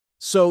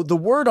So the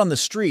word on the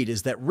street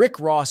is that Rick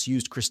Ross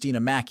used Christina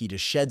Mackey to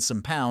shed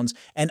some pounds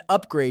and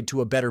upgrade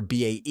to a better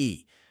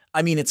BAE.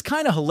 I mean, it's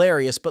kind of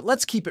hilarious, but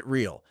let's keep it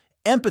real.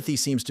 Empathy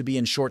seems to be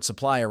in short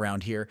supply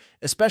around here,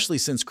 especially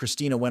since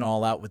Christina went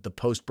all out with the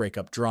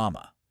post-breakup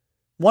drama.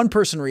 One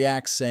person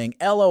reacts saying,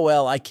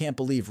 LOL, I can't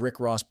believe Rick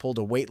Ross pulled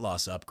a weight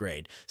loss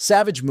upgrade.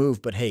 Savage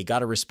move, but hey,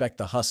 gotta respect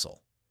the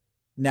hustle.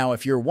 Now,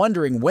 if you're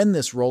wondering when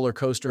this roller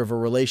coaster of a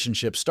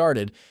relationship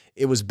started,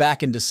 it was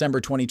back in December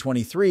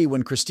 2023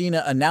 when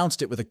Christina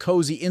announced it with a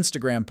cozy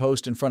Instagram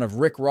post in front of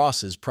Rick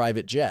Ross's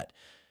private jet.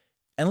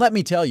 And let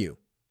me tell you,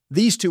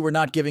 these two were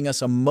not giving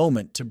us a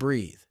moment to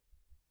breathe.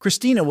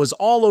 Christina was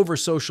all over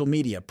social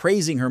media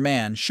praising her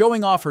man,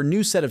 showing off her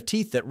new set of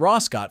teeth that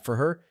Ross got for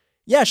her.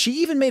 Yeah, she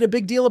even made a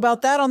big deal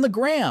about that on the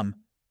gram.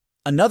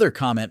 Another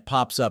comment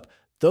pops up,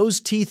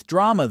 those teeth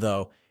drama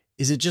though,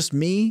 is it just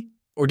me?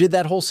 Or did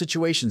that whole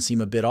situation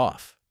seem a bit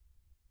off?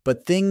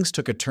 But things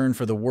took a turn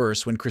for the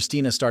worse when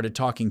Christina started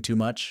talking too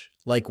much,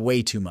 like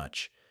way too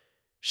much.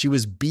 She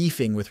was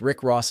beefing with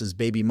Rick Ross's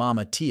baby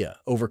mama, Tia,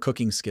 over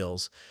cooking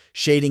skills,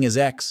 shading his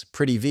ex,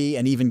 Pretty V,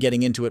 and even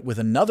getting into it with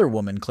another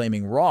woman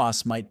claiming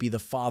Ross might be the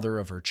father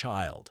of her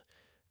child.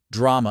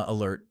 Drama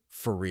alert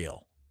for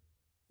real.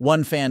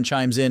 One fan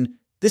chimes in,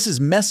 this is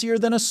messier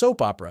than a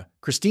soap opera.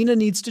 Christina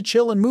needs to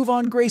chill and move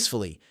on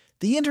gracefully.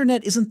 The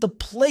internet isn't the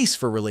place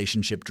for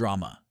relationship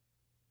drama.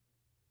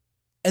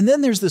 And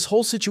then there's this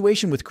whole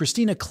situation with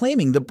Christina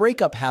claiming the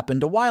breakup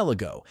happened a while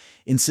ago,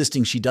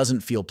 insisting she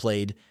doesn't feel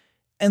played,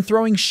 and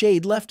throwing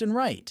shade left and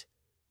right.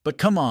 But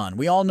come on,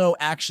 we all know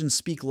actions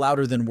speak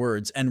louder than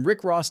words, and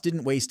Rick Ross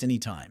didn't waste any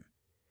time.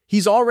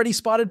 He's already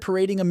spotted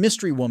parading a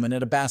mystery woman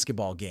at a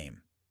basketball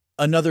game.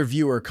 Another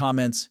viewer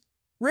comments,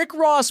 Rick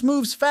Ross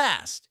moves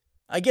fast.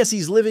 I guess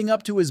he's living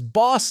up to his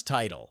boss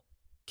title.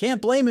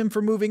 Can't blame him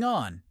for moving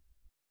on.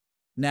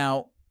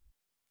 Now,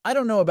 I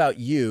don't know about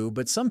you,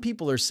 but some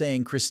people are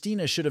saying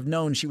Christina should have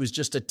known she was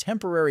just a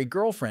temporary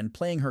girlfriend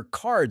playing her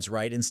cards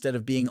right instead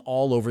of being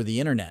all over the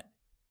internet.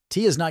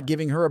 Tia's not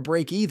giving her a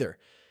break either,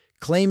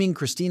 claiming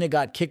Christina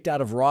got kicked out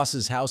of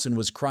Ross's house and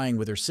was crying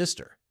with her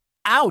sister.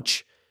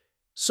 Ouch!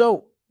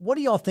 So, what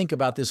do y'all think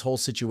about this whole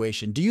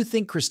situation? Do you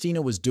think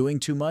Christina was doing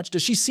too much?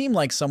 Does she seem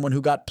like someone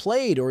who got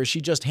played, or is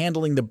she just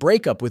handling the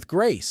breakup with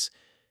grace?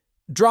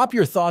 Drop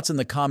your thoughts in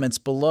the comments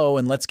below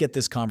and let's get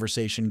this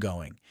conversation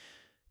going.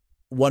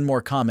 One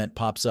more comment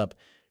pops up.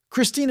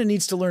 Christina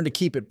needs to learn to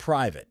keep it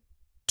private.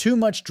 Too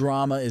much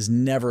drama is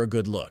never a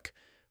good look.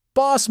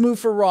 Boss move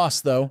for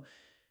Ross, though.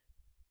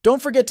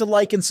 Don't forget to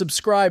like and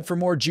subscribe for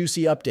more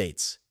juicy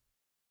updates.